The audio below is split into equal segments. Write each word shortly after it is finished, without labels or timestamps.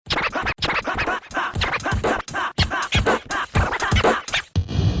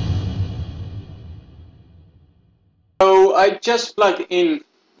I just plugged in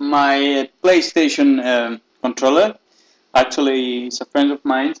my PlayStation controller. Actually, it's a friend of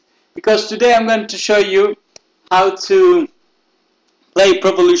mine, because today I'm going to show you how to play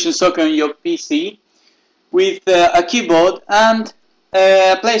Pro Evolution Soccer on your PC with a keyboard and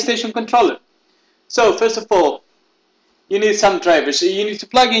a PlayStation controller. So first of all, you need some drivers. So you need to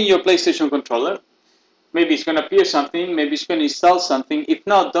plug in your PlayStation controller. Maybe it's going to appear something, maybe it's going to install something. If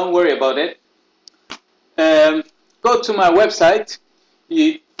not, don't worry about it. Go to my website,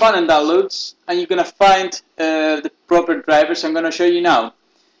 you Fun and Downloads, and you're going to find the proper drivers I'm going to show you now.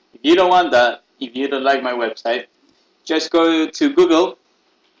 If you don't want that, if you don't like my website, just go to Google,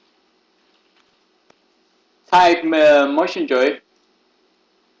 type MOTIONINJOY,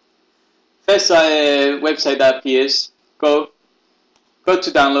 first website that appears, go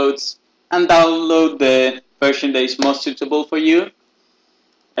to Downloads, and download the version that is most suitable for you.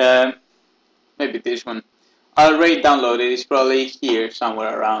 Maybe this one. I already downloaded. It's probably here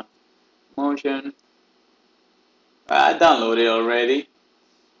somewhere around. Motion. I downloaded already.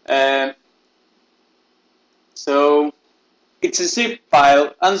 So it's a zip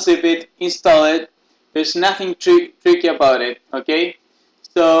file. Unzip it. Install it. There's nothing tricky about it. Okay.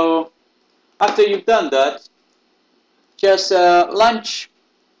 So after you've done that, just launch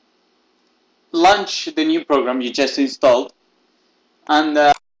the new program you just installed,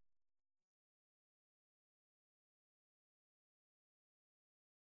 and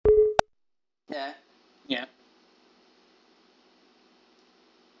yeah.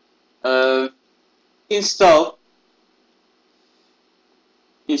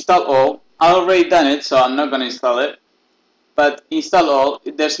 Install all. I already done it, so I'm not gonna install it. But install all.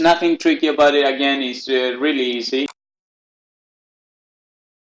 There's nothing tricky about it. Again, it's really easy.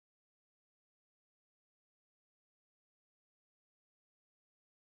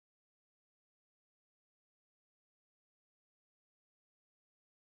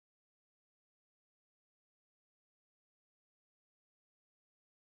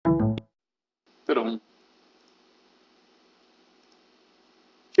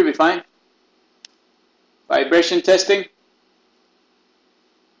 Should be fine. Vibration testing,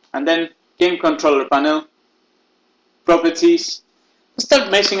 and then game controller panel, properties. Start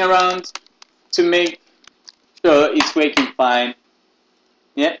messing around to make sure it's working fine.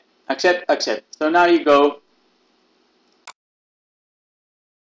 Yeah, accept. So now you go.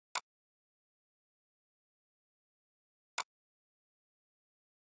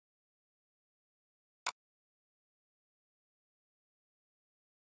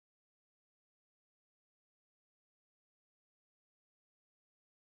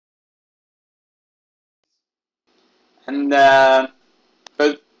 And go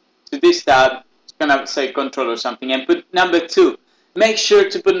to this tab. It's gonna say control or something, and put number 2. Make sure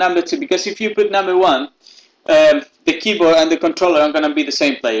to put number 2, because if you put number 1, the keyboard and the controller are gonna be the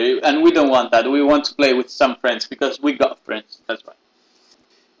same player, and we don't want that. We want to play with some friends, because we got friends. That's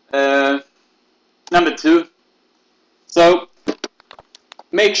right. Number 2. So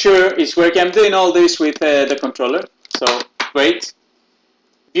make sure it's working. I'm doing all this with the controller, so great.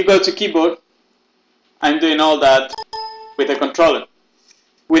 If you go to keyboard, I'm doing all that with the controller,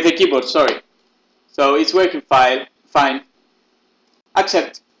 with the keyboard, sorry. So it's working fine.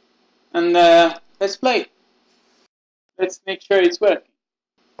 Accept, and let's play. Let's make sure it's working.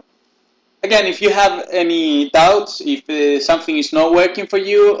 Again, if you have any doubts, if something is not working for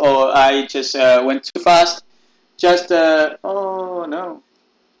you, or I just went too fast, just, oh no.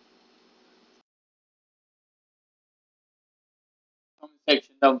 Comment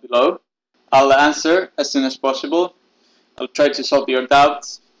section down below. I'll answer as soon as possible. I'll try to solve your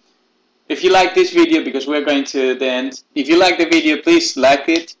doubts. If you like this video, because we're going to the end, if you like the video, please like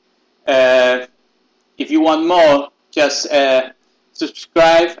it. If you want more, just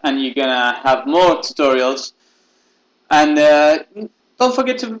subscribe, and you're gonna have more tutorials. And don't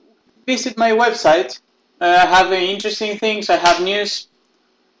forget to visit my website. I have interesting things. I have news.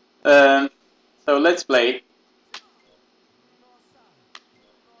 So let's play.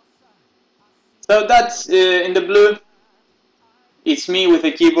 So that's in the blue. It's me with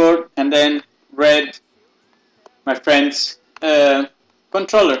a keyboard, and then red, my friend's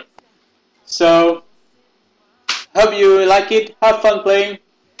controller. So hope you like it. Have fun playing.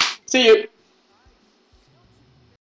 See you.